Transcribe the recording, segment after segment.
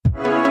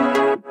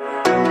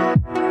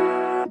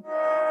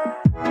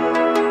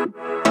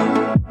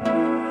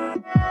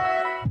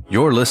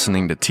You're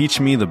listening to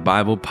Teach Me the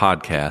Bible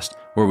podcast,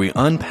 where we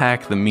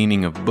unpack the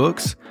meaning of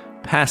books,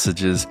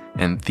 passages,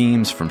 and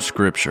themes from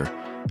Scripture.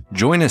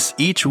 Join us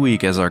each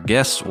week as our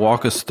guests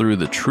walk us through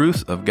the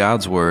truth of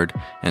God's Word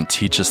and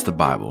teach us the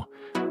Bible.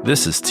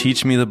 This is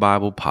Teach Me the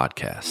Bible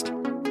podcast.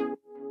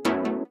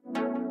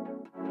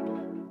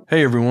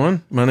 Hey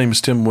everyone, my name is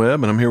Tim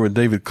Webb, and I'm here with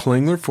David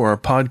Klingler for our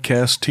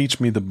podcast,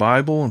 Teach Me the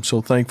Bible. I'm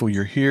so thankful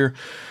you're here.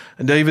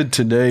 And David,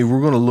 today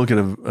we're going to look at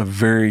a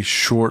very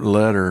short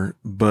letter,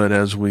 but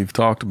as we've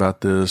talked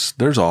about this,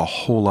 there's a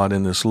whole lot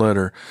in this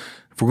letter.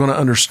 If we're going to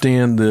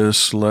understand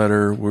this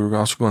letter, we're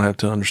also going to have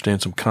to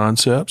understand some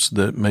concepts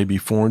that may be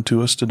foreign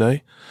to us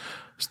today,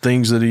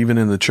 things that even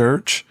in the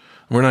church,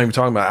 we're not even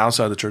talking about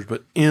outside the church,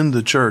 but in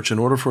the church, in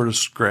order for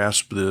us to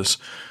grasp this,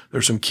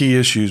 there's some key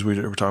issues.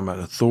 We're talking about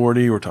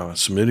authority. We're talking about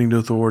submitting to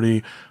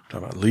authority. We're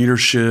talking about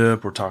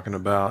leadership. We're talking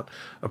about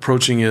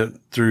approaching it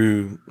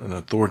through an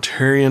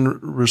authoritarian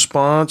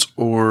response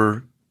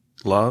or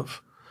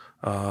love,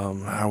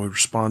 how we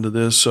respond to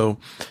this. So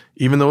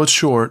even though it's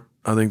short,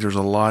 I think there's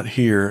a lot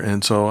here.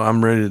 And so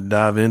I'm ready to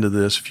dive into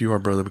this if you are,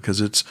 brother,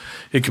 because it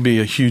could be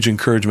a huge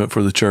encouragement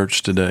for the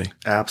church today.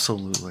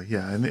 Absolutely.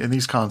 Yeah. And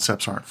these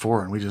concepts aren't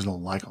foreign. We just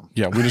don't like them.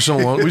 Yeah. We just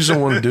don't want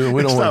to do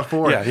it. It's not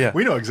foreign. Yeah.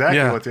 We know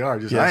exactly what they are.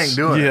 Just I ain't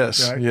doing it.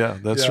 Right? Yeah.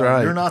 That's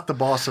right. You're not the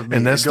boss of me.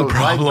 And that's the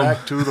problem. Right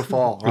back to the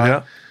fall.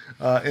 Right.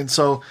 Yeah. And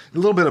so a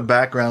little bit of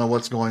background on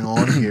what's going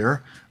on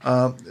here.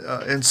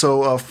 And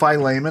so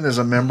Philemon is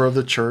a member of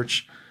the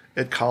church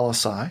at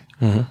Colossae,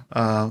 and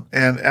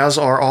as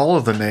are all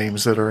of the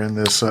names that are in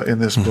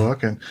this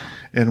book,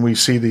 and we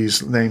see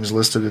these names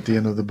listed at the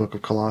end of the book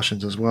of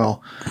Colossians as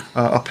well.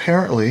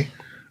 Apparently,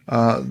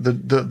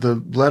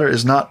 the letter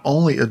is not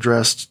only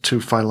addressed to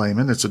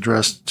Philemon; it's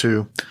addressed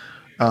to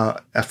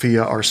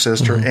Apphia, our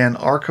sister, and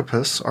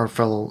Archippus, our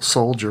fellow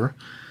soldier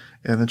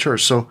in the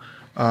church. So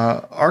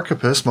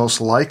Archippus,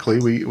 most likely,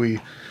 we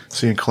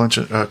see in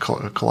Colossians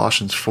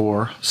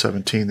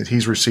 4:17 that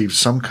he's received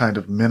some kind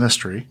of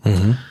ministry,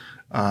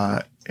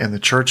 and the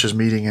church is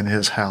meeting in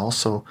his house.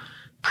 So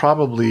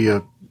probably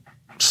a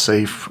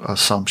safe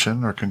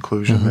assumption or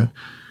conclusion that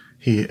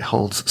he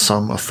holds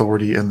some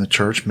authority in the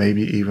church,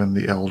 maybe even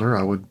the elder.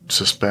 I would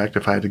suspect,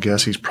 if I had to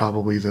guess, he's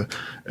probably the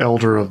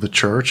elder of the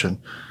church, and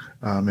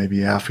maybe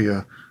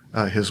Apphia,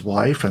 his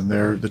wife, and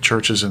the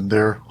church is in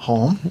their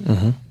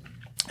home.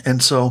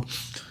 And so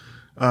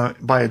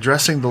by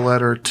addressing the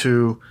letter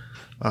to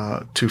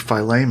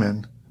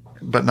Philemon,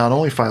 but not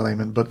only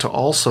Philemon, but to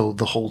also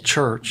the whole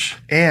church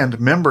and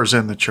members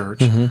in the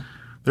church,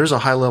 there's a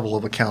high level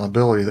of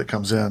accountability that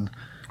comes in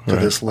to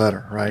this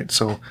letter, right?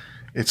 So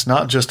it's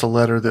not just a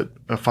letter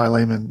that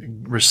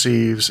Philemon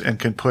receives and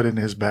can put in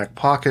his back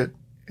pocket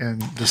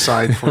and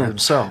decide for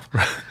himself.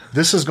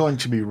 This is going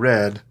to be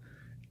read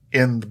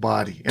in the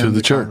body, in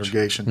the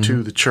congregation,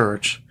 to the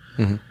church,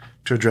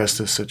 to address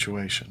this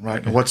situation,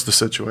 right? And what's the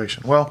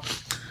situation? Well,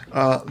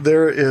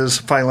 there is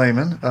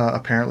Philemon.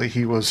 Apparently,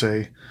 he was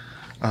a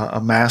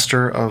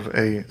master of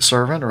a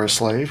servant or a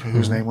slave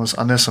whose name was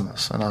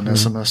Onesimus, and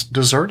Onesimus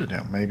deserted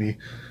him, maybe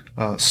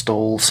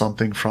stole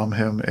something from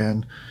him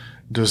and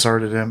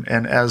deserted him.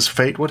 And as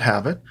fate would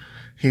have it,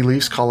 he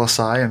leaves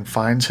Colossae and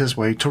finds his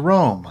way to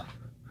Rome.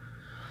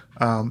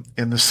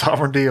 In the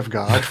sovereignty of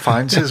God,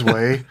 finds his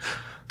way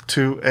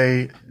to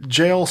a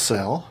jail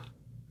cell.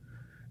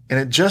 And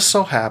it just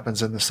so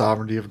happens in the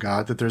sovereignty of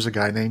God that there's a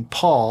guy named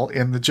Paul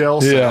in the jail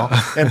cell,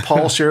 and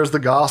Paul shares the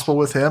gospel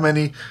with him, and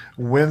he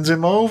wins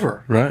him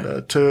over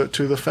to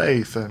the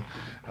faith,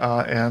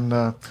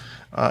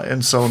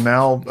 and so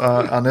now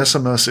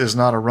Onesimus is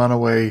not a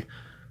runaway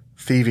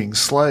thieving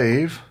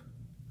slave,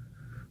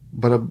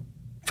 but a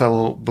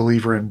fellow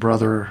believer and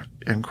brother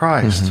in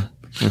Christ,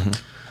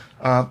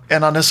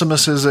 and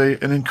Onesimus is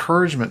an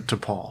encouragement to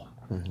Paul.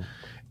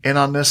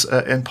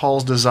 And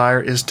Paul's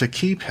desire is to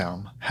keep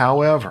him.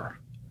 However,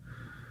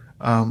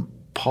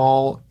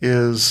 Paul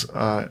is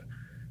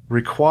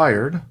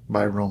required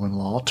by Roman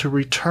law to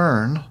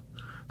return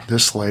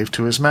this slave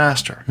to his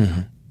master.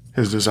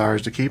 His desire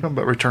is to keep him,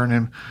 but return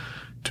him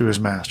to his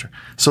master.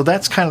 So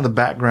that's kind of the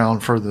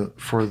background for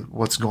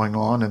what's going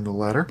on in the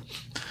letter.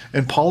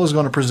 And Paul is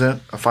going to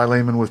present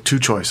Philemon with two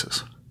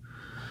choices.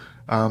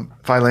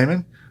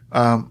 Philemon,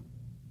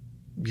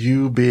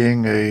 you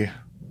being a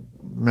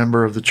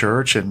member of the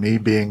church and me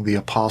being the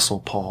Apostle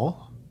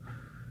Paul,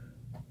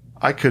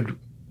 I could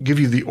give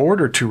you the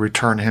order to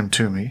return him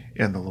to me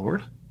in the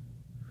Lord,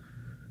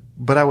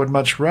 but I would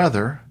much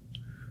rather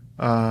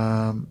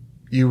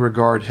you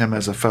regard him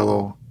as a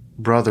fellow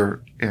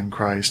brother in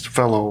Christ,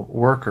 fellow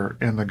worker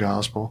in the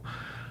gospel,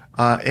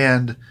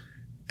 and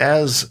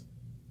as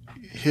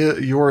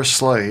your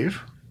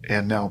slave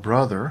and now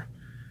brother,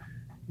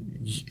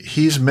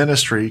 his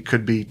ministry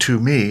could be to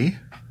me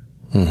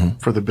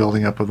for the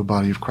building up of the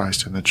body of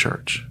Christ in the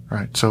church,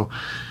 right? So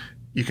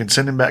you can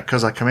send him back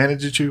because I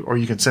commanded you to, or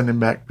you can send him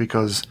back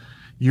because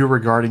you're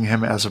regarding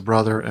him as a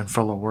brother and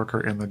fellow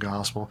worker in the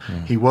gospel.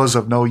 He was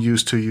of no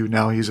use to you.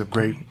 Now he's of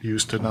great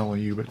use to not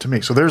only you, but to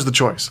me. So there's the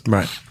choice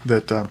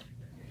that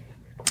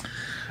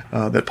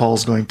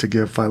Paul's going to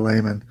give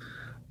Philemon.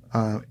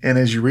 And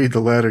as you read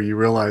the letter, you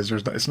realize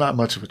it's not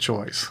much of a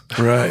choice.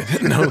 Right.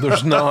 No,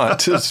 there's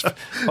not.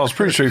 I was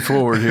pretty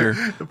straightforward here.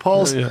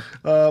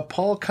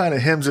 Paul kind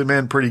of hems him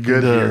in pretty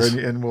good here,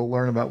 and we'll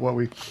learn about what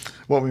we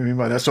mean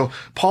by that. So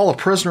Paul, a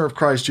prisoner of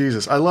Christ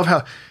Jesus. I love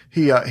how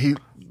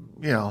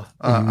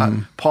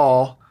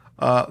Paul,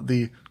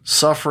 the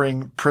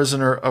suffering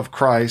prisoner of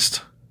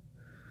Christ,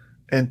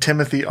 and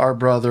Timothy, our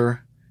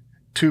brother,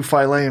 to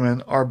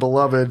Philemon, our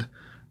beloved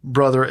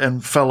brother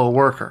and fellow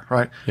worker,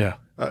 right? Yeah.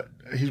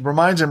 He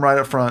reminds him right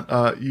up front,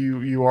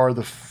 you are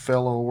the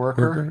fellow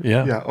worker?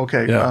 Yeah. Yeah,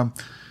 okay. Yeah.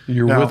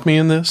 You're with me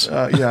in this?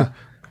 Yeah.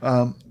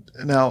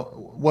 Now,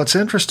 what's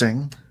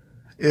interesting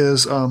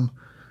is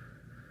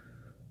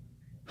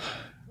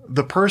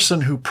the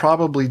person who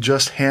probably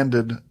just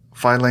handed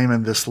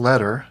Philemon this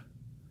letter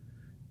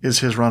is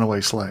his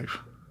runaway slave.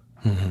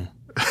 Mm-hmm.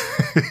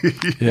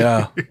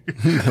 Yeah.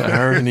 The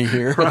irony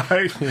here.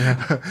 Right.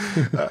 Yeah.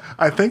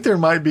 I think there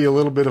might be a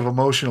little bit of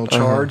emotional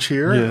charge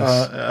here.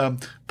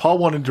 Yes. Paul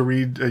wanted to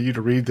read you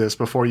to read this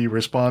before you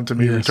respond to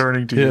me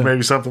returning to you.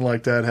 Maybe something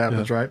like that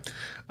happens, right?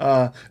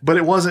 But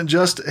it wasn't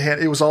just,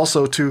 it was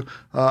also to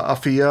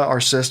Aphia,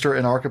 our sister,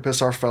 and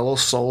Archippus, our fellow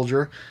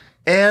soldier,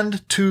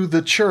 and to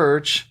the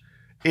church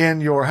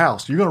in your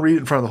house. You're going to read it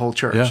in front of the whole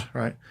church,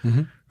 right?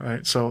 Mm-hmm.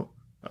 Right. So,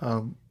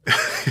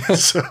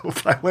 so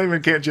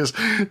Philemon can't just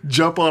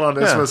jump on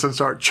Onesimus and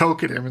start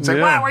choking him and say,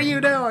 "What were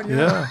you doing?"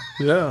 Yeah.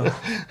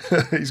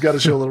 He's got to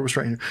show a little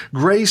restraint here.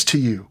 Grace to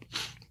you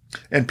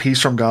and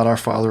peace from God our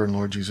Father and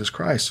Lord Jesus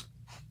Christ.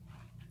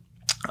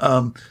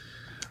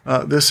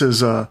 This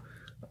is a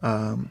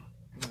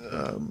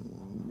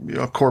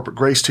corporate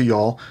grace to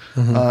y'all,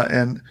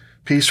 and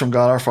peace from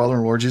God our Father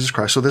and Lord Jesus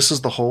Christ. So this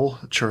is the whole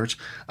church.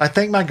 I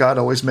thank my God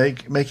always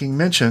making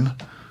mention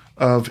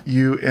of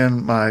you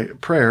in my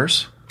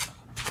prayers.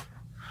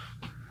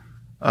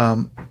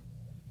 I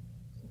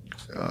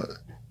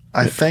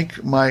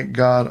thank my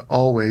God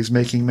always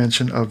making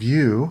mention of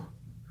you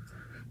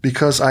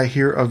because I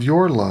hear of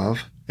your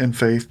love and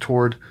faith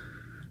toward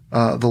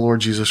the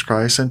Lord Jesus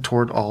Christ and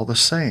toward all the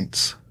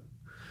saints.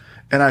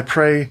 And I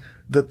pray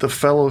that the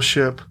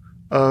fellowship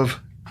of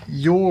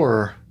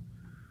your...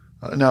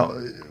 now,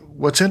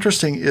 what's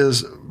interesting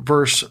is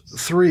verse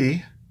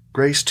 3,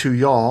 grace to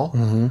y'all,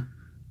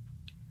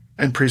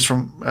 and peace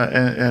from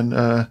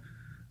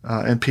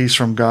and peace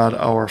from God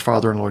our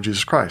Father and Lord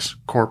Jesus Christ.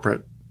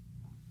 Corporate,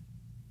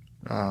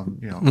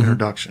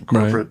 introduction,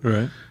 corporate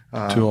right.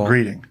 To all.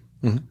 Greeting.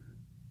 Mm-hmm.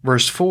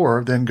 Verse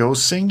 4 then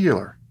goes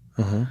singular.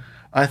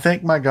 I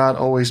thank my God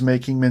always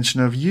making mention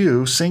of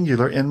you,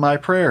 singular, in my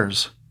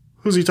prayers.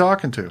 Who's he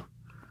talking to?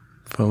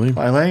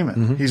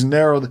 Philemon. He's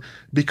narrowed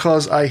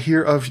because I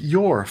hear of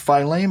your,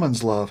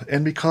 Philemon's love,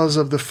 and because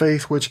of the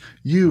faith which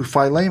you,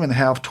 Philemon,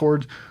 have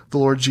toward the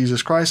Lord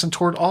Jesus Christ and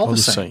toward all the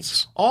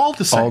saints. All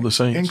the saints.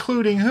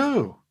 Including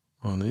who?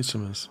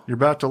 Onesimus. You're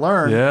about to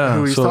learn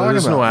who he's so talking about.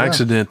 There's no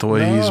accident the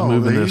way he's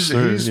moving this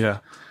through.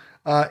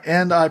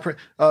 And I pray,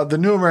 the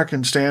New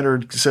American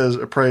Standard says,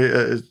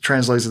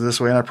 translates it this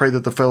way, and I pray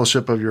that the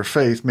fellowship of your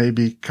faith may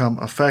become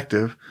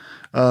effective.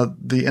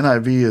 The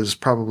NIV is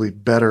probably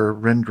better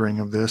rendering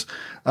of this,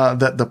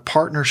 that the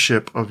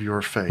partnership of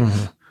your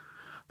faith,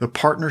 the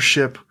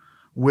partnership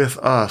with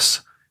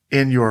us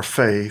in your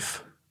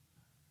faith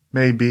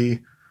may be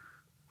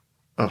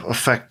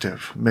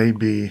effective, may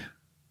be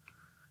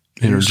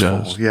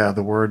energized. Useful. Yeah,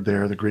 the word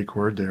there, the Greek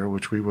word there,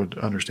 which we would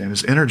understand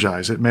is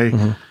energize. It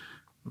may,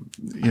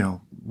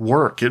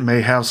 work. It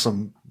may have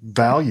some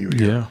value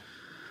here.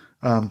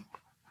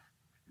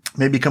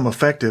 May become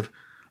effective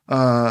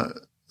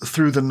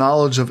through the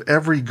knowledge of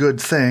every good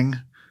thing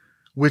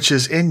which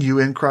is in you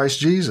in Christ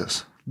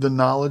Jesus. The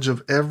knowledge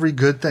of every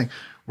good thing.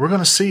 We're going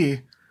to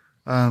see,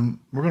 we're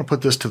going to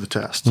put this to the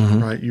test,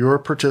 right? Your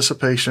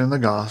participation in the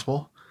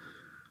gospel.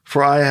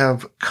 For I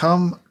have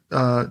come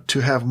to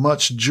have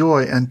much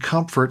joy and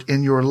comfort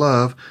in your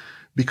love,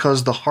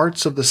 because the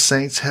hearts of the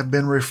saints have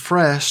been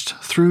refreshed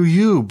through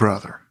you,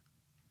 brother.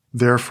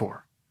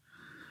 Therefore,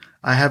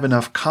 I have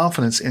enough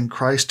confidence in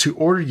Christ to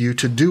order you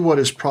to do what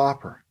is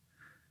proper.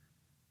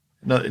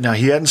 Now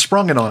he hadn't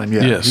sprung it on him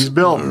yet. Yes. He's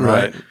building,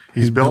 right?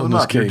 He's building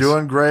up. You're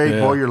doing great.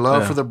 Yeah. Boy, your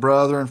love for the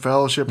brother and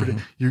fellowship.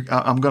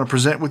 I'm going to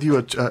present with you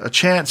a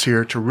chance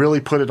here to really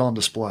put it on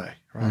display,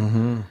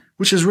 right?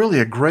 Which is really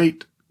a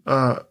great,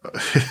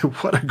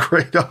 what a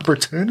great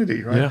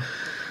opportunity, right?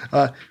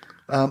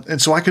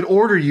 And so I could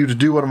order you to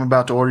do what I'm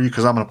about to order you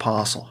because I'm an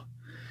apostle.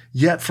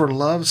 Yet for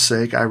love's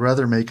sake, I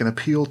rather make an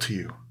appeal to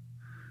you,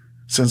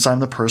 since I'm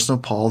the person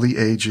of Paul the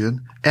aged,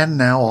 and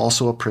now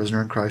also a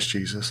prisoner in Christ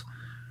Jesus.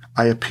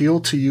 I appeal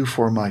to you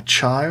for my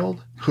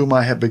child, whom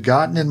I have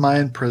begotten in my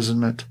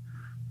imprisonment,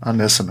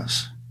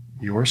 Onesimus,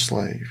 your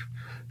slave,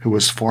 who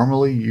was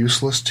formerly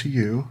useless to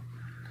you,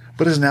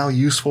 but is now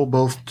useful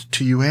both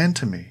to you and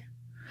to me.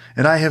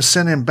 And I have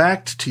sent him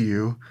back to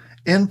you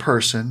in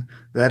person,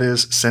 that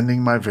is,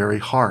 sending my very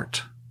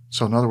heart.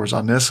 So in other words,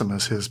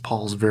 Onesimus is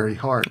Paul's very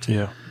heart,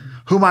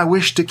 whom I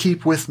wish to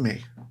keep with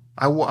me.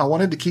 I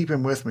wanted to keep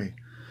him with me,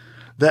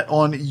 that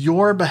on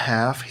your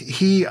behalf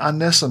he,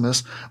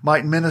 Onesimus,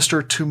 might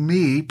minister to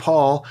me,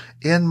 Paul,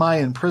 in my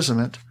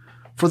imprisonment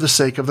for the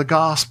sake of the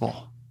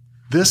gospel.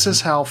 This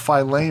is how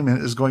Philemon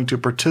is going to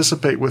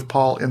participate with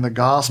Paul in the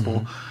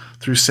gospel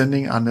through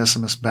sending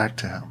Onesimus back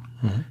to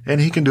him. And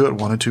he can do it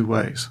one of two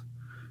ways.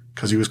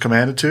 Because he was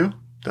commanded to,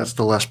 that's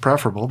the less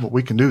preferable, but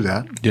we can do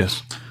that.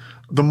 Yes.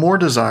 The more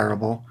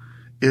desirable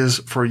is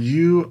for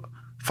you,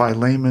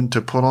 Philemon,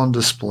 to put on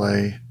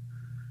display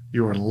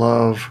your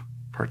love,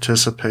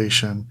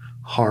 participation,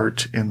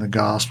 heart in the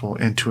gospel,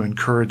 and to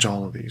encourage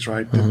all of these,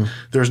 right?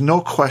 There's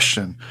no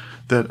question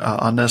that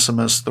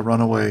Onesimus, the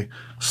runaway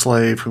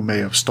slave who may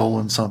have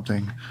stolen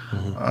something,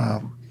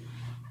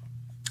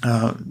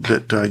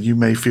 that you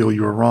may feel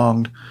you were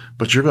wronged,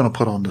 but you're going to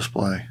put on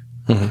display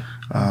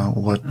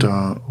what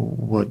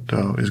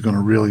is going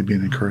to really be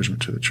an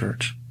encouragement to the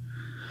church.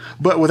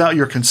 But without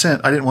your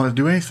consent, I didn't want to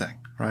do anything,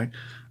 right?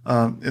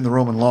 In the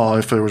Roman law,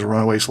 if there was a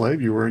runaway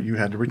slave, you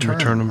had to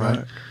return them right?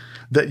 back.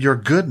 That your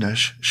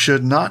goodness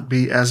should not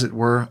be, as it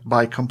were,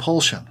 by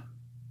compulsion,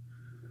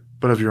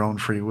 but of your own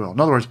free will.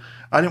 In other words,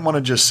 I didn't want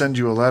to just send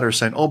you a letter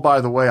saying, oh,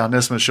 by the way,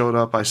 Onesimus showed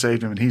up, I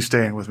saved him, and he's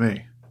staying with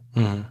me.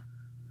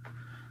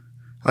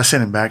 I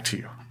sent him back to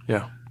you.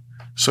 Yeah.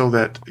 So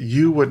that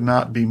you would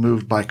not be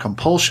moved by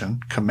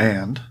compulsion,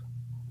 command,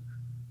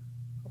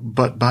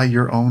 but by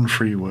your own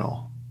free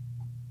will,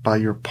 by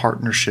your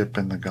partnership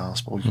in the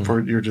gospel, for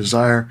your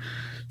desire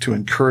to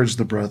encourage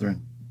the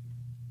brethren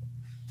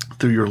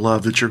through your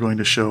love that you're going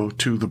to show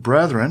to the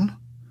brethren,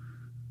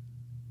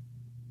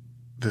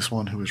 this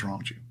one who has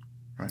wronged you,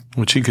 right?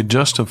 Which he could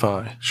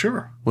justify.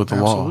 Sure. With the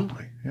law.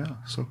 Absolutely. Yeah.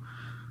 So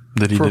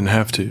that he didn't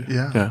have to.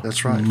 Yeah,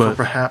 that's right. But for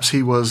perhaps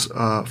he was,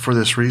 for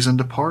this reason,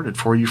 departed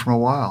for you from a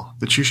while,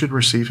 that you should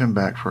receive him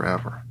back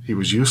forever. He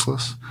was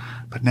useless,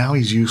 but now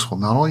he's useful,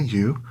 not only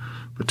you,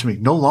 but to me,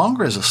 no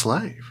longer as a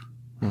slave,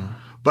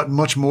 but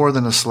much more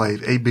than a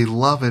slave, a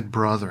beloved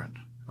brother,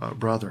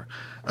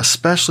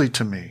 especially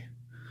to me,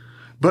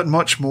 but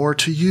much more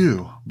to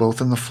you,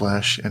 both in the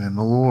flesh and in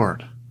the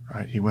Lord.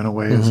 Right? He went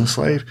away as a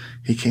slave.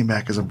 He came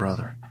back as a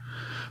brother.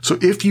 So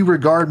if you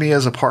regard me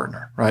as a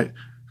partner, right?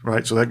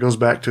 So that goes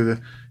back to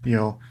the,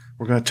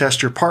 we're going to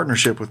test your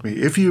partnership with me.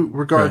 If you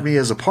regard me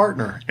as a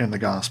partner in the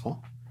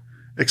gospel,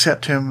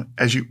 accept him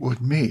as you would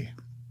me.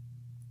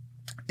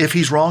 If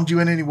he's wronged you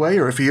in any way,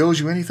 or if he owes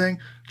you anything,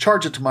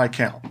 charge it to my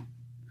account.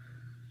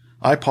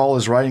 I,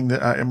 Paul,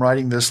 am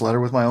writing this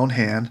letter with my own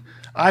hand.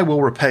 I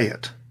will repay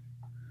it.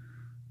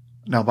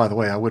 Now, by the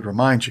way, I would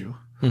remind you,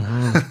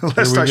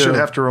 lest I should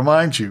have to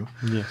remind you,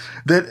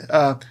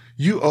 that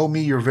you owe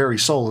me your very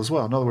soul as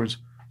well. In other words,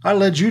 I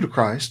led you to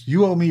Christ.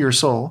 You owe me your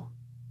soul,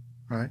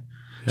 right?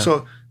 Yeah.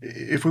 So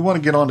if we want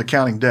to get on to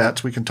counting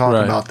debts, we can talk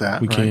about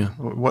that. We can.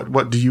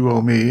 What do you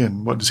owe me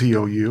and what does he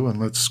owe you? And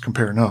let's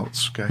compare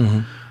notes,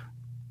 okay?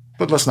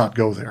 But let's not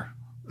go there.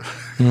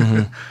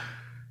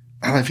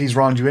 If he's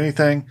wronged you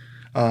anything,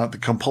 the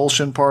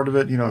compulsion part of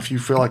it, if you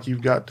feel like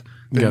you've got,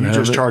 then you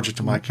just charge it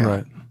to my account.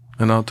 Right.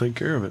 And I'll take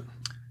care of it.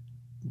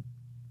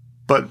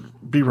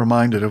 But be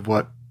reminded of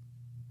what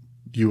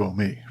you owe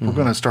me. We're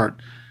going to start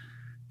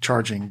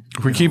charging.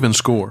 If we're keeping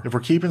score. If we're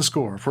keeping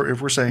score.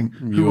 If we're saying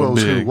who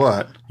owes who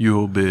what.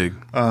 You owe big.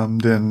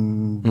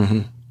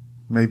 Then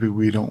maybe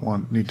we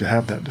don't need to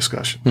have that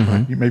discussion.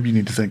 Right? Maybe you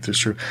need to think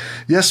this through.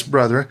 Yes,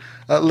 brother,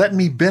 let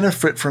me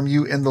benefit from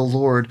you in the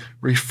Lord.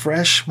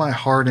 Refresh my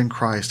heart in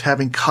Christ.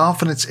 Having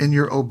confidence in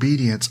your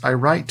obedience, I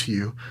write to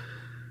you,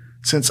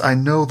 since I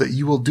know that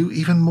you will do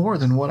even more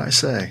than what I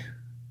say.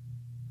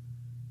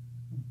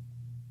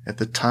 At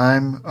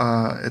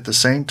the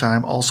same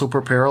time, also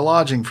prepare a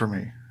lodging for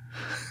me.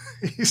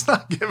 He's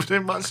not giving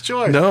him much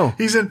choice. No.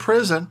 He's in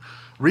prison.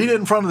 Read it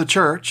in front of the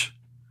church.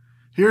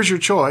 Here's your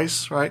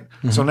choice, right?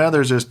 So now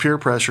there's this peer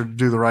pressure to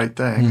do the right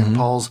thing. And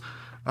Paul's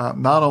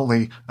not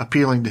only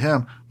appealing to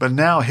him, but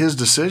now his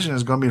decision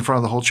is going to be in front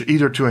of the whole church,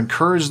 either to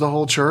encourage the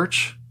whole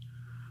church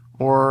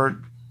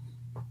or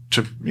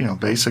to,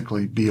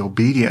 basically be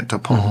obedient to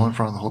Paul in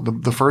front of the whole.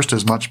 The first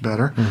is much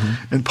better.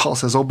 And Paul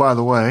says, oh, by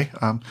the way,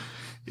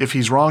 if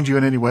he's wronged you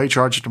in any way,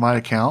 charge it to my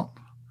account.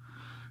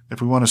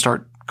 If we want to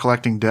start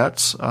collecting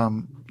debts,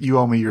 you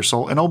owe me your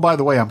soul. And oh, by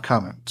the way, I'm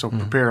coming. So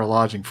prepare a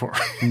lodging for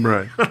me.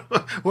 Right.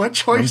 What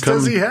choice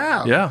does he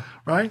have? Yeah.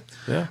 Right?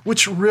 Yeah.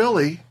 Which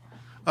really,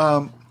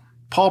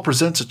 Paul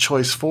presents a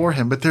choice for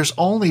him, but there's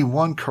only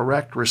one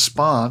correct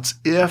response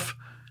if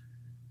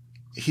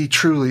he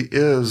truly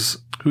is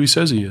who he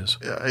says he is,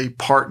 a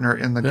partner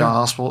in the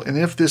gospel. And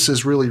if this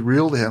is really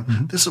real to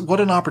him, this is what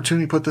an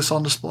opportunity to put this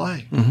on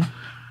display.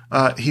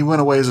 He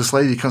went away as a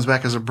slave. He comes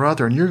back as a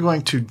brother. And you're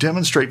going to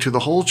demonstrate to the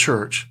whole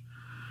church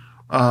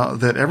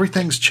that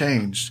everything's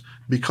changed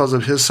because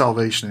of his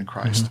salvation in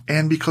Christ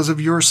and because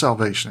of your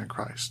salvation in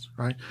Christ,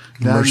 right?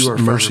 Now you are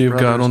mercy of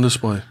God on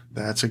display.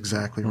 That's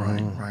exactly right,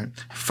 right?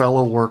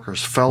 Fellow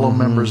workers, fellow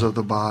members of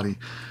the body,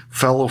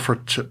 fellow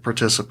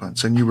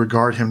participants, and you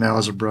regard him now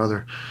as a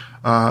brother.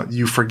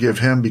 You forgive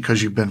him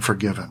because you've been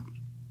forgiven.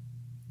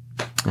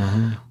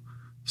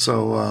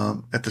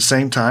 So at the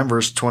same time,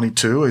 verse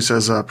 22, he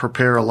says,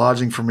 prepare a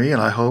lodging for me,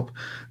 and I hope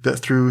that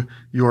through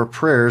your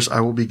prayers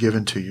I will be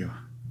given to you.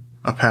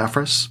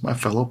 Epaphras, my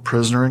fellow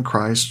prisoner in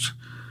Christ,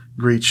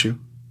 greets you,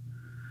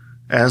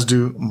 as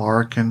do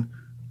Mark and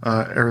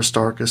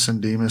Aristarchus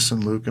and Demas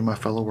and Luke and my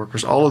fellow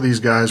workers. All of these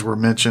guys were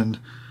mentioned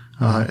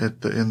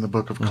in the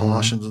book of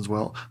Colossians as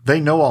well. They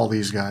know all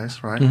these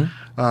guys, right?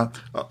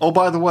 Oh,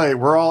 by the way,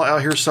 we're all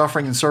out here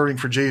suffering and serving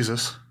for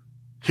Jesus.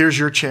 Here's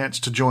your chance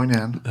to join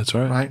in. That's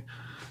right. Right?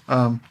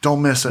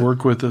 Don't miss it.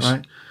 Work with us.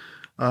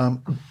 Right?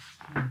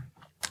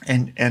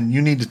 And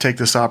you need to take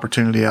this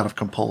opportunity out of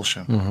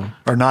compulsion,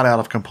 or not out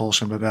of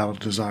compulsion, but out of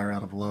desire,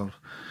 out of love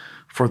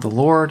for the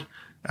Lord,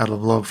 out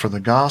of love for the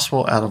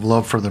gospel, out of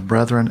love for the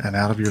brethren, and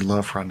out of your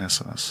love for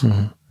Onesimus.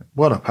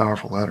 What a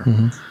powerful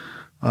letter.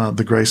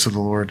 The grace of the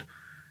Lord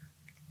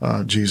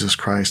Jesus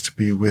Christ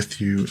be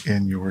with you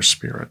in your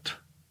spirit.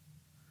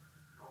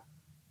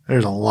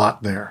 There's a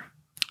lot there.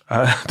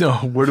 I know.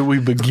 Where do we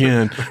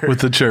begin with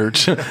the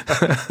church?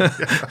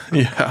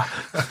 Yeah.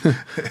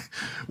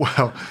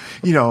 Well,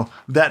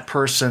 that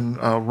person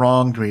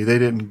wronged me. They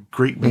didn't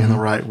greet me in the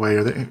right way.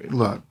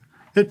 Look,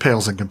 it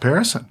pales in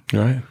comparison.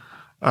 Right.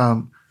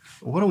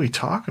 What are we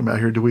talking about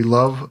here? Do we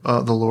love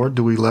the Lord?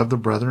 Do we love the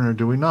brethren, or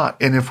do we not?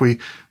 And if we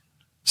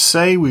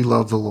say we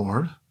love the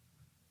Lord,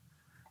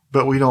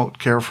 but we don't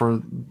care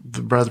for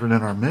the brethren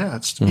in our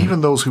midst,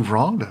 even those who've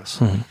wronged us,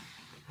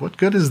 what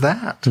good is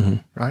that?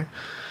 Right?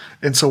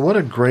 And so what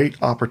a great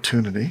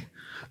opportunity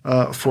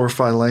for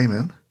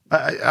Philemon.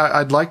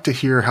 I'd like to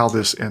hear how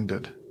this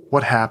ended.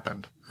 What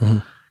happened?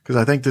 Because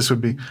I think this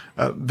would be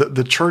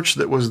the church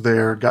that was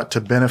there got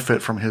to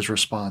benefit from his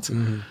response.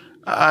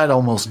 I'd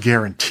almost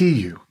guarantee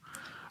you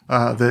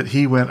that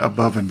he went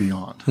above and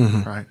beyond,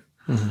 right?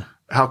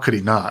 How could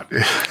he not?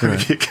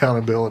 The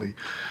accountability.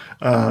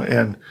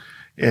 And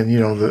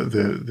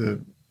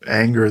the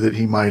anger that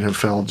he might have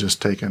felt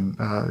just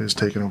is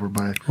taken over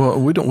by. Well,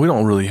 we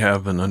don't really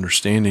have an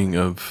understanding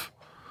of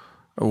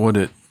what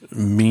it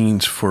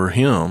means for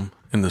him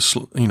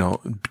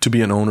to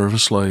be an owner of a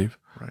slave.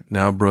 Right.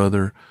 Now,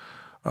 brother,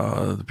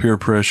 the peer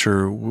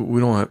pressure. We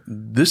don't have.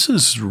 This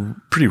is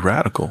pretty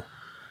radical.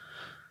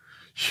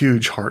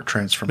 Huge heart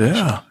transformation.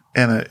 Yeah,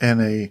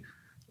 and a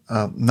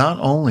not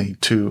only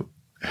to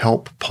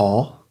help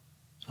Paul,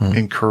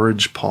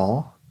 encourage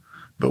Paul,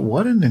 but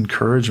what an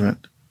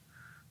encouragement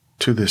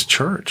to this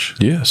church.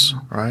 Yes.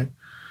 Right?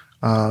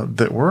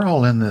 That we're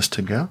all in this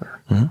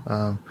together.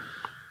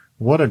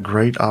 What a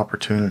great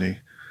opportunity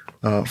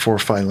for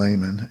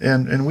Philemon.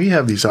 And we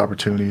have these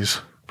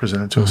opportunities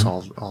presented to us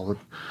all.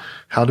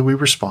 How do we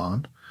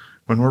respond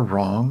when we're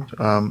wronged?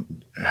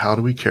 How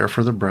do we care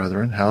for the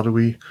brethren? How do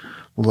we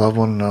love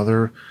one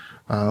another?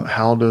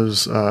 How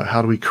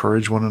do we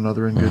encourage one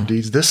another in good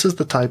deeds? This is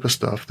the type of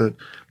stuff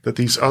that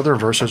these other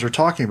verses are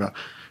talking about.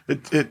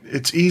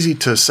 It's easy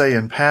to say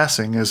in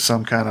passing as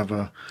some kind of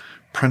a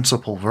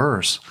principal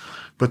verse,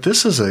 but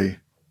this is an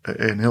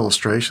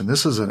illustration.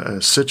 This is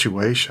a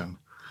situation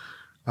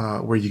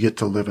where you get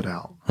to live it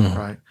out,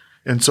 right?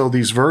 And so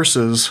these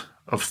verses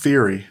of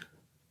theory,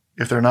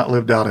 if they're not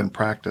lived out in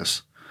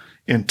practice,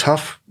 in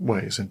tough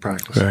ways in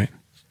practice, right?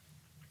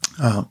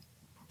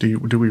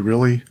 Do we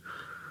really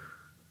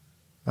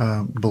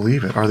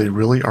believe it? Are they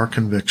really our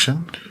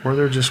conviction, or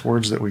they're just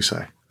words that we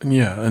say?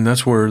 Yeah, and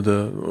that's where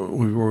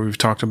we've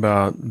talked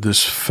about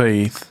this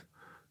faith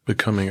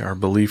becoming our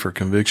belief or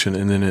conviction,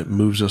 and then it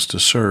moves us to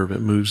serve. It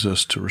moves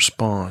us to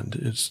respond.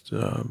 It's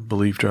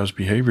belief drives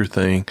behavior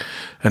thing,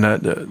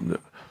 and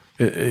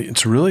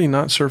it's really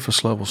not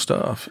surface level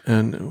stuff.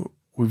 And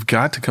we've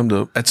got to come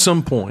to, at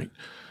some point,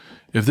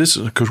 if this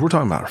is, because we're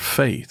talking about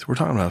faith. We're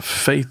talking about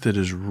faith that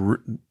is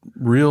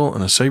real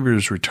and a Savior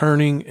is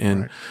returning.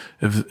 And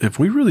if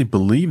we really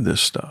believe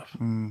this stuff,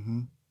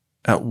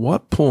 at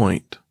what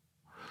point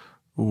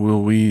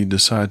will we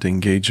decide to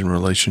engage in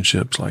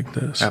relationships like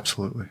this?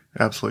 Absolutely.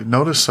 Absolutely.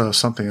 Notice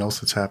something else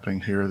that's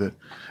happening here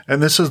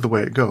and this is the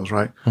way it goes,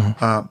 right?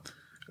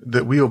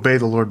 That we obey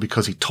the Lord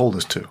because he told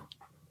us to,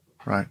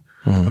 right?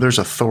 There's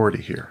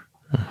authority here.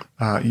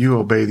 You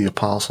obey the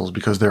apostles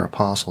because they're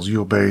apostles.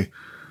 You obey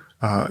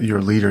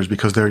your leaders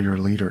because they're your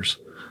leaders.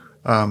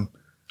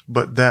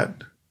 But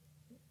that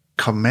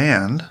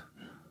command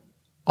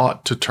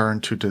ought to turn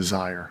to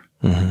desire.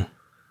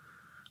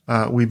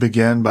 We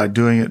begin by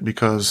doing it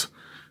because,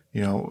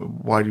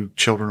 why do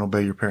children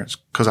obey your parents?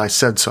 Because I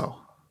said so.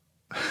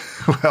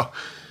 Well,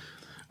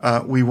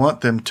 we want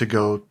them to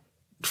go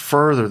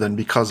further than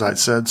because I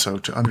said so,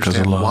 to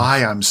understand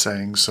why I'm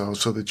saying so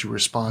that you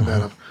respond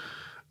out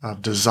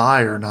of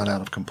desire, not out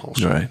of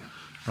compulsion.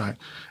 Right.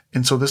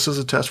 And so this is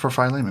a test for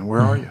Philemon.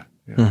 Where are you?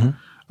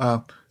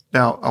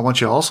 Now, I want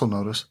you to also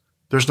notice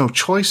there's no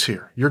choice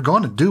here. You're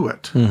going to do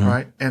it,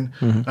 right? And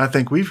I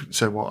think we've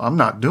said, well, I'm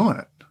not doing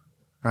it,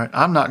 right?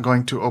 I'm not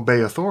going to obey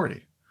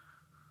authority.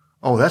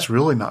 Oh, that's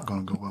really not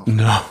going to go well.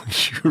 No,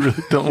 you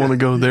really don't want to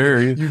go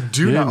there. You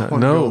do not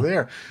want to go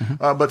there.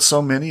 But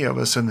so many of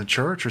us in the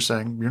church are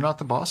saying, you're not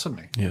the boss of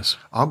me. Yes.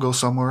 I'll go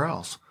somewhere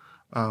else.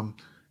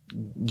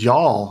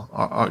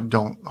 Y'all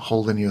don't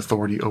hold any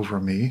authority over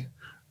me.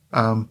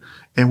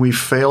 And we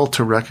fail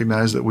to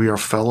recognize that we are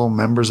fellow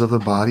members of the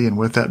body, and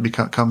with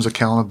that comes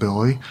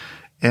accountability,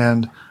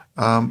 and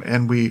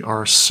we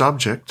are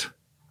subject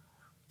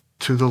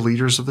to the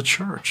leaders of the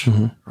church,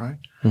 right?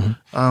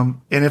 And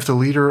if the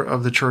leader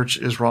of the church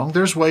is wrong,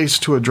 there's ways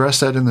to address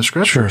that in the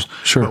scriptures.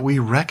 Sure. But we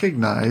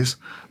recognize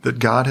that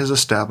God has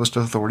established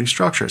an authority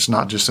structure. It's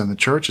not just in the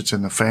church; it's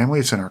in the family,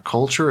 it's in our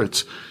culture,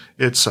 it's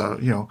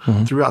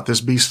throughout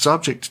this. Be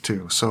subject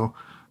to. So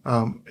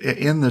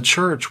in the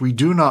church, we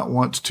do not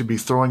want to be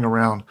throwing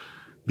around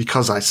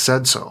because I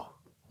said so.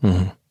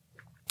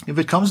 If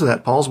it comes to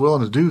that, Paul's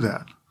willing to do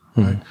that.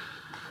 Right?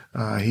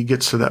 He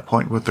gets to that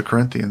point with the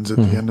Corinthians at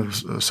the end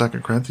of 2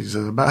 Corinthians. He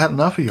says, "About had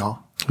enough of y'all."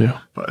 Yeah.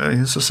 But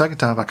it's the second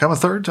time. If I come a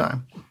third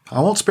time, I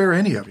won't spare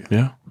any of you.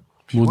 Yeah.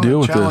 If you We'll deal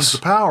with challenge this. the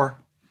power,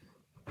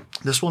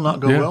 this will not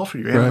go well for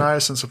you.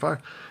 Ananias and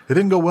Sapphira, it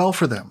didn't go well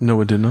for them.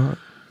 No, it did not.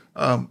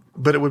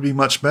 But it would be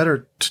much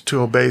better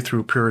to obey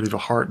through purity of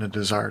heart and a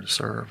desire to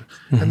serve.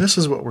 And this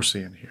is what we're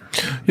seeing here.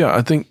 Yeah,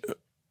 I think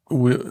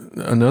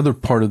another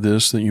part of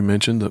this that you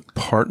mentioned, the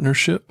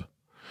partnership.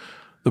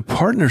 The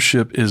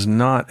partnership is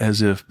not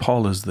as if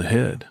Paul is the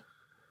head.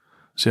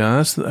 See,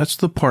 that's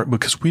the part,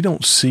 because we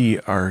don't see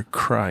our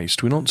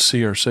Christ. We don't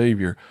see our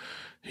Savior.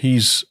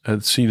 He's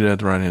seated at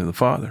the right hand of the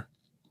Father.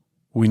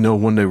 We know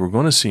one day we're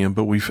going to see him,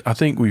 but I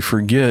think we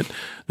forget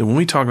that when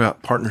we talk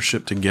about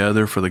partnership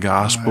together for the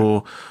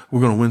gospel,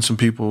 we're going to win some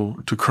people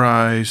to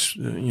Christ,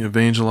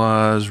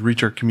 evangelize,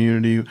 reach our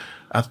community.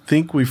 I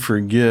think we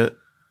forget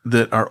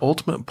that our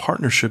ultimate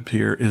partnership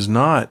here is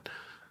not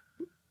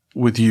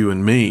with you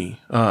and me,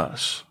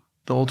 us.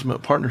 The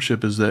ultimate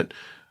partnership is that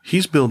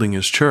he's building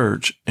his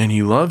church and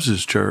he loves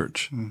his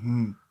church.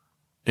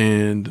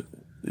 And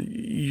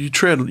you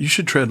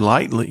should tread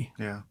lightly.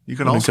 Yeah. You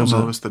can also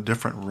notice the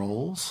different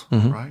roles,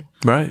 right?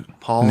 Right.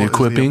 Paul and the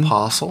equipping. is the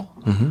apostle,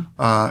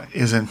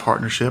 is in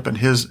partnership, and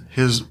his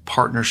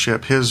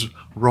partnership, his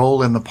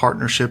role in the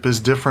partnership is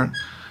different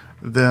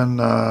than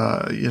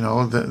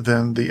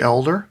than the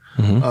elder.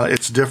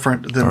 It's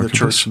different than the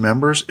church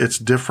members. It's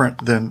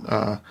different than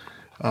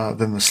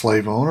the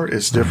slave owner.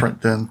 It's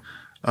different than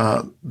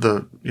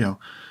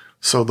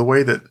So the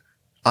way that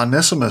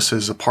Onesimus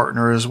is a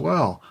partner as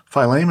well.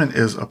 Philemon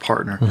is a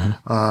partner.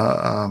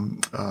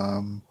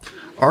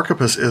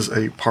 Archippus is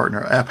a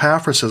partner.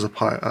 Epaphras is a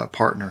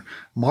partner.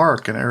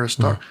 Mark and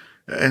Aristarchus.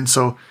 And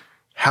so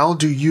how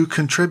do you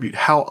contribute?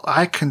 How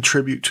I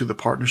contribute to the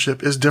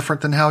partnership is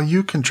different than how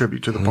you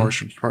contribute to the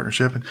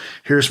partnership. And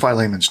here's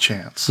Philemon's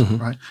chance,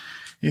 right?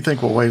 You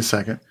think, well, wait a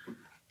second.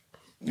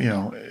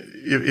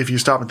 If you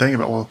stop and think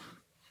about, well,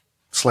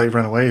 slave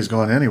ran away, he's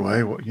going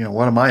anyway. Well,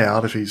 what am I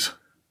out if he's...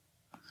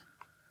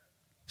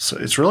 So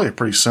it's really a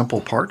pretty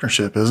simple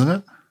partnership, isn't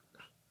it?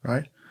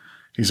 Right?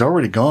 He's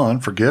already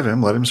gone. Forgive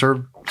him. Let him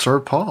serve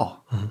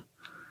Paul.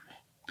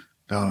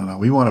 No.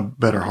 We want a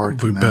better heart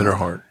than that. Better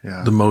heart.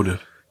 Yeah. The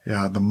motive.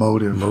 Yeah, the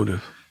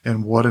motive.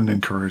 And what an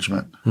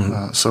encouragement.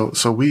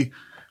 So we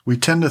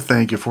tend to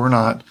think if we're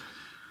not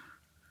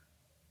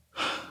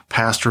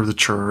pastor of the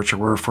church,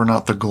 or if we're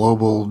not the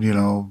global,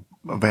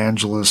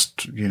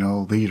 evangelist,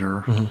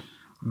 leader,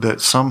 that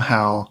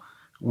somehow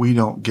we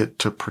don't get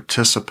to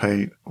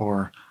participate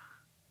or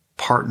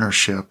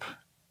partnership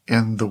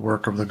in the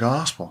work of the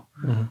gospel.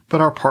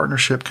 But our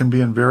partnership can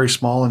be in very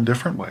small and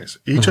different ways.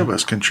 Each of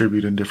us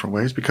contribute in different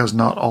ways, because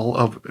not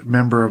all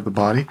member of the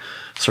body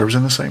serves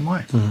in the same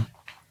way.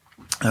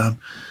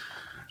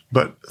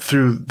 But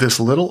through this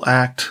little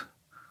act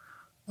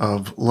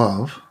of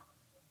love,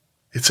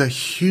 it's a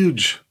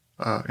huge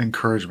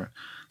encouragement.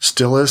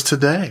 Still is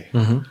today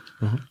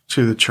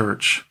to the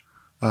church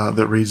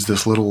that reads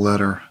this little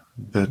letter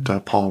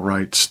that Paul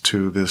writes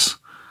to this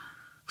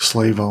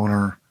slave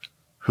owner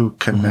who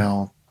can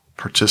now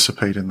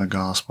participate in the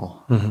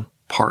gospel,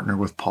 partner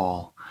with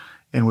Paul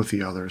and with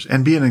the others,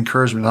 and be an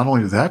encouragement not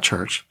only to that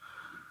church,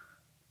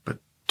 but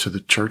to the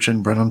church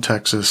in Brenham,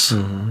 Texas,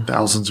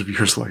 thousands of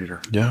years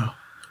later. Yeah.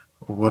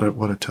 What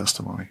a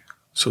testimony.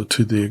 So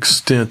to the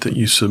extent that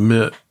you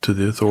submit to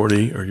the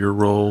authority or your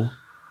role,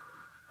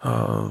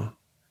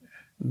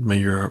 may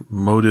your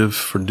motive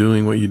for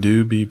doing what you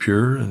do be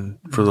pure and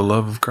for the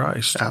love of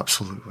Christ.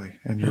 Absolutely.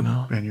 And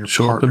your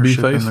show up and be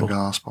partnership in faithful. the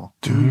gospel.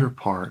 Do your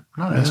part.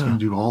 I'm not asking you to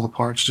do all the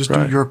parts. Just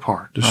do your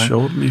part. Just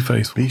show up and be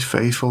faithful. Be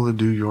faithful to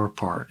do your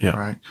part,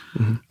 right?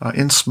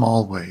 In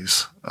small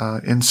ways,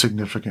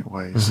 insignificant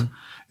ways.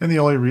 And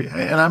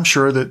and I'm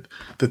sure that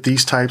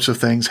these types of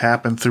things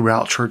happen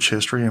throughout church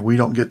history, and we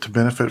don't get to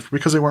benefit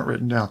because they weren't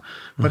written down.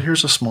 But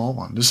here's a small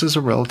one. This is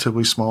a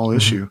relatively small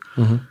issue.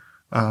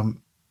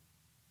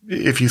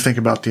 If you think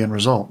about the end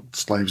result,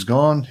 slave's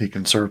gone, he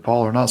can serve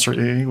Paul or not serve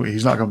anyway.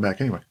 He's not going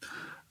back anyway.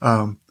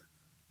 But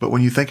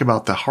when you think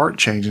about the heart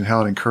change and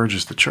how it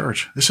encourages the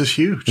church, this is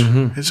huge.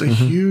 It's a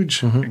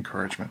huge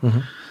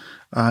encouragement.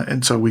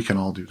 And so we can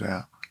all do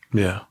that.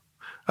 Yeah.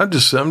 I'm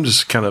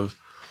just kind of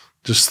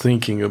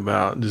thinking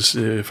about this.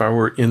 If I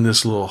were in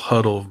this little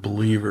huddle of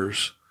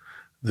believers,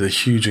 the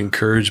huge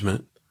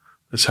encouragement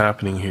that's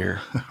happening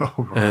here.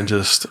 And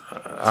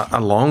I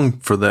long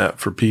for that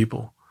for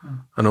people.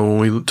 I know when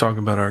we talk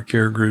about our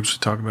care groups, we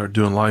talk about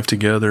doing life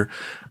together.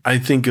 I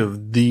think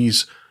of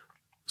these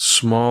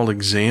small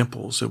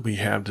examples that we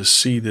have to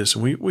see this.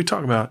 And we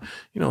talk about,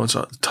 it's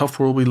a tough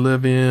world we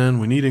live in.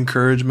 We need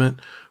encouragement.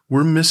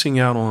 We're missing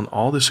out on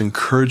all this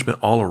encouragement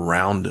all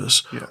around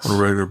us on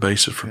a regular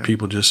basis for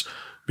people just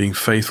being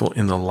faithful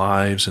in the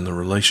lives and the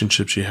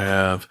relationships you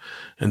have.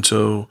 And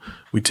so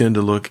we tend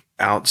to look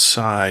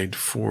outside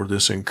for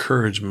this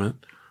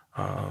encouragement,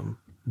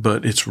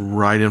 but it's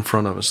right in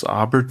front of us. The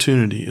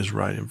opportunity is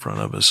right in front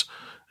of us.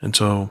 And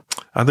so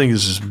I think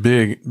this is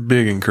big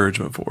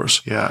encouragement for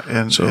us. Yeah.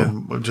 And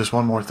just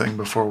one more thing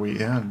before we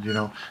end,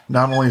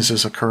 not only is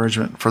this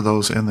encouragement for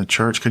those in the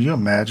church, could you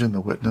imagine the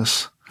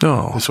witness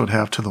this would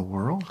have to the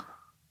world?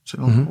 So,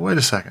 wait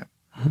a second.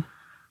 Mm-hmm.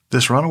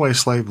 This runaway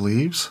slave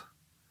leaves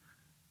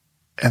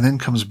and then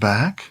comes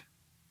back.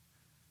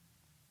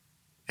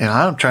 And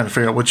I'm trying to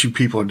figure out what you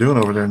people are doing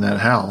over there in that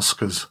house,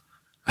 because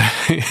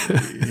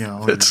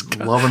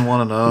loving one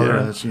another.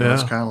 And it's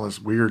kind of this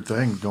weird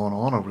thing going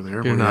on over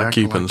there. You're not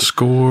keeping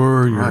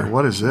score. Right.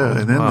 What is it?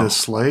 And then this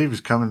slave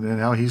is coming in.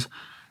 Now he's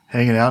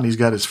hanging out and he's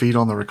got his feet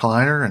on the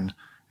recliner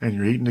and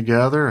you're eating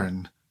together.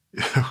 And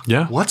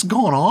what's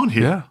going on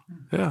here? Yeah.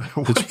 Yeah.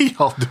 What are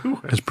y'all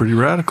doing? It's pretty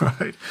radical.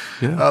 Right.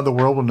 Yeah. The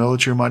world will know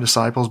that you're my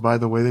disciples by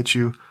the way that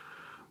you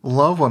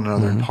love one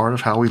another. And part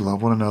of how we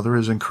love one another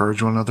is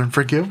encourage one another and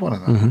forgive one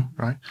another.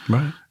 Right.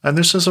 Right. And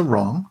this is a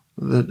wrong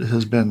that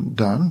has been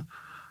done,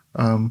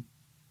 but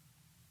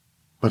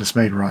it's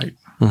made right,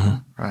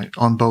 right,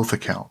 on both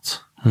accounts.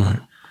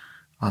 Right?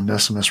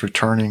 Onesimus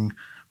returning,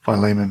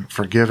 Philemon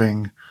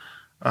forgiving,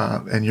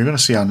 and you're going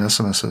to see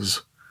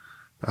Onesimus's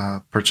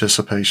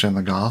participation in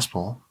the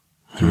gospel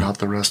throughout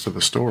the rest of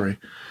the story,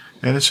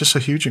 and it's just a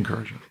huge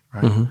encouragement,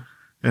 right?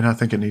 And I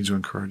think it needs to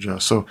encourage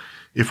us. So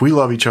if we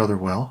love each other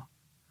well,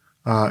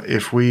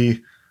 if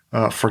we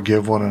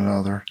forgive one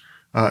another,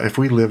 if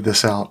we live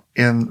this out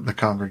in the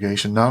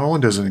congregation, not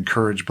only does it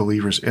encourage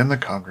believers in the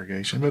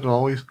congregation, but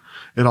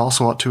it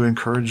also ought to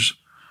encourage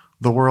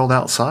the world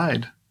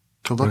outside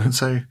to look and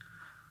say,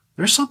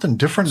 there's something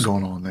different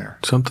going on there.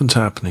 Something's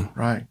happening.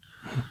 Right.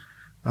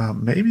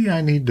 Maybe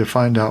I need to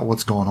find out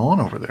what's going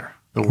on over there.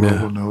 The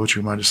world will know that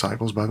you're my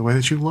disciples by the way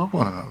that you love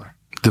one another.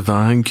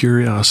 Divine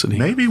curiosity.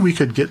 Maybe we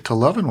could get to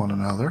loving one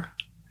another.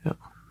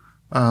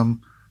 Yeah.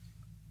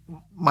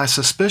 My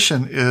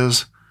suspicion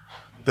is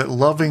that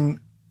loving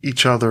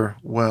each other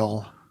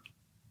well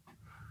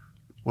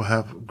will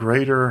have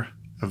greater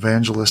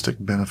evangelistic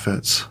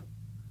benefits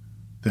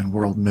than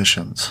world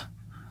missions.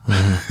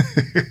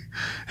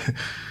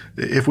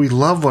 If we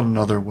love one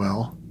another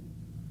well,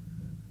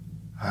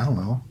 I don't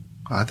know.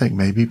 I think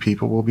maybe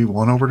people will be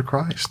won over to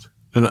Christ.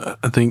 And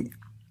I think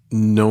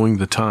knowing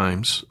the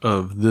times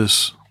of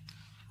this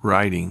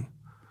writing,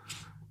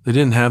 they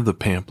didn't have the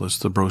pamphlets,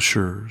 the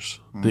brochures,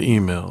 the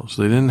emails.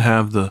 They didn't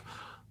have the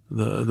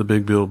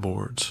big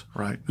billboards.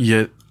 Right.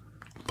 Yet,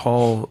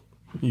 Paul,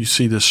 you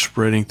see this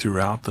spreading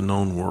throughout the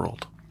known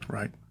world.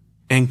 Right.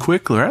 And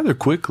rather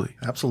quickly.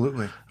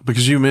 Absolutely.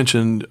 Because you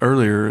mentioned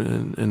earlier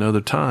in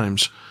other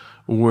times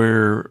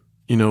where,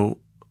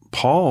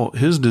 Paul,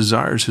 his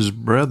desires, his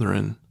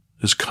brethren,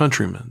 his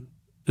countrymen,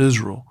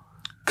 Israel,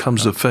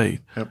 comes to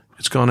faith. Yep.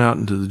 It's gone out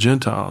into the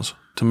Gentiles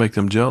to make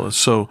them jealous.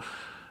 So,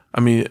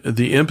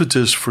 the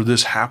impetus for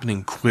this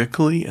happening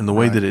quickly and the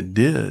way that it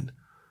did,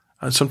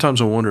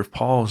 sometimes I wonder if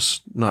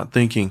Paul's not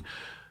thinking,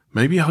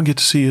 maybe I'll get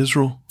to see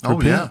Israel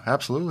repent. Oh, yeah,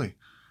 absolutely.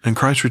 And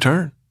Christ's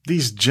return.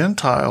 These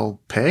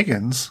Gentile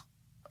pagans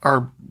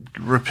are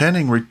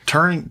repenting,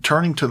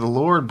 turning to the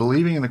Lord,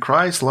 believing in the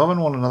Christ, loving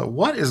one another.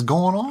 What is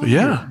going on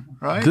here?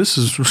 Right? This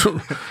is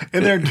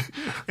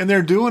and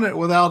they're doing it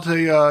without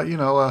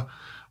a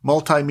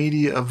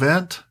multimedia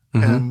event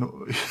and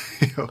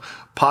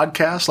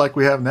podcasts like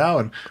we have now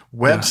and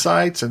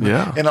websites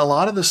and a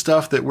lot of the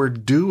stuff that we're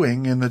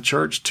doing in the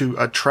church to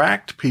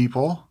attract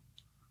people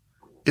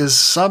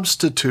is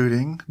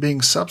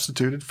being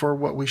substituted for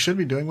what we should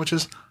be doing, which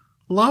is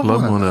love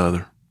one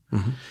another.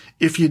 Mm-hmm.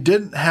 If you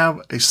didn't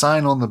have a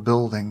sign on the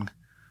building,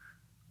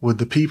 would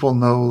the people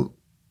know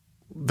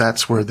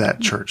that's where that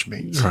church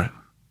meets? Right.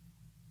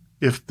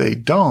 If they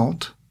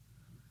don't,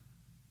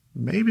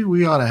 maybe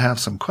we ought to have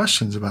some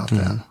questions about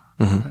that.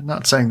 Mm-hmm. I'm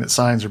not saying that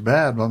signs are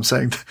bad, but I'm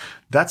saying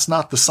that's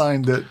not the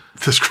sign that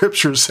the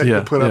scriptures say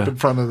to put up in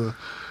front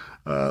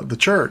of the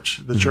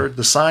church. The church,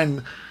 the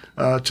sign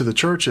to the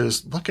church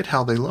is, look at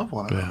how they love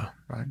one another.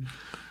 Right?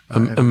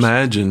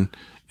 Imagine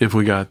if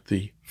we got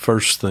the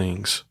first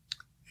things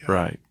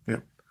right.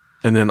 Yep.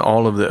 And then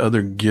all of the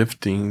other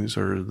giftings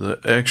or the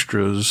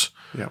extras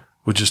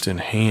would just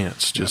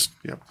enhance.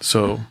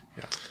 So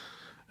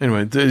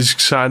anyway, this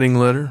exciting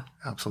letter.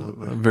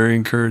 Absolutely. Very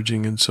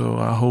encouraging. And so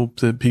I hope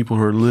that people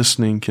who are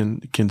listening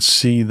can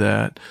see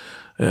that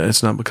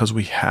it's not because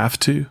we have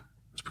to,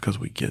 it's because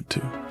we get to.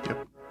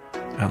 Yep.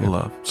 Out of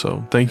love.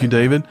 So thank you,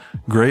 David.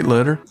 Great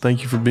letter.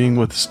 Thank you for being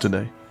with us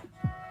today.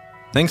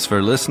 Thanks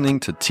for listening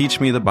to Teach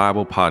Me the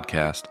Bible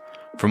podcast.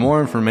 For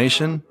more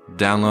information,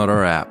 download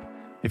our app.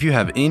 If you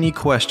have any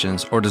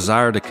questions or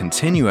desire to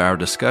continue our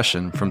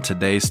discussion from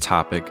today's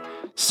topic,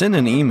 send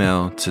an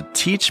email to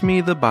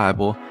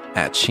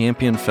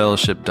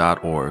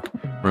teachmethebible@championfellowship.org.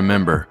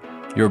 Remember,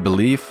 your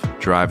belief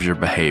drives your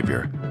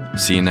behavior.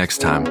 See you next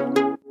time.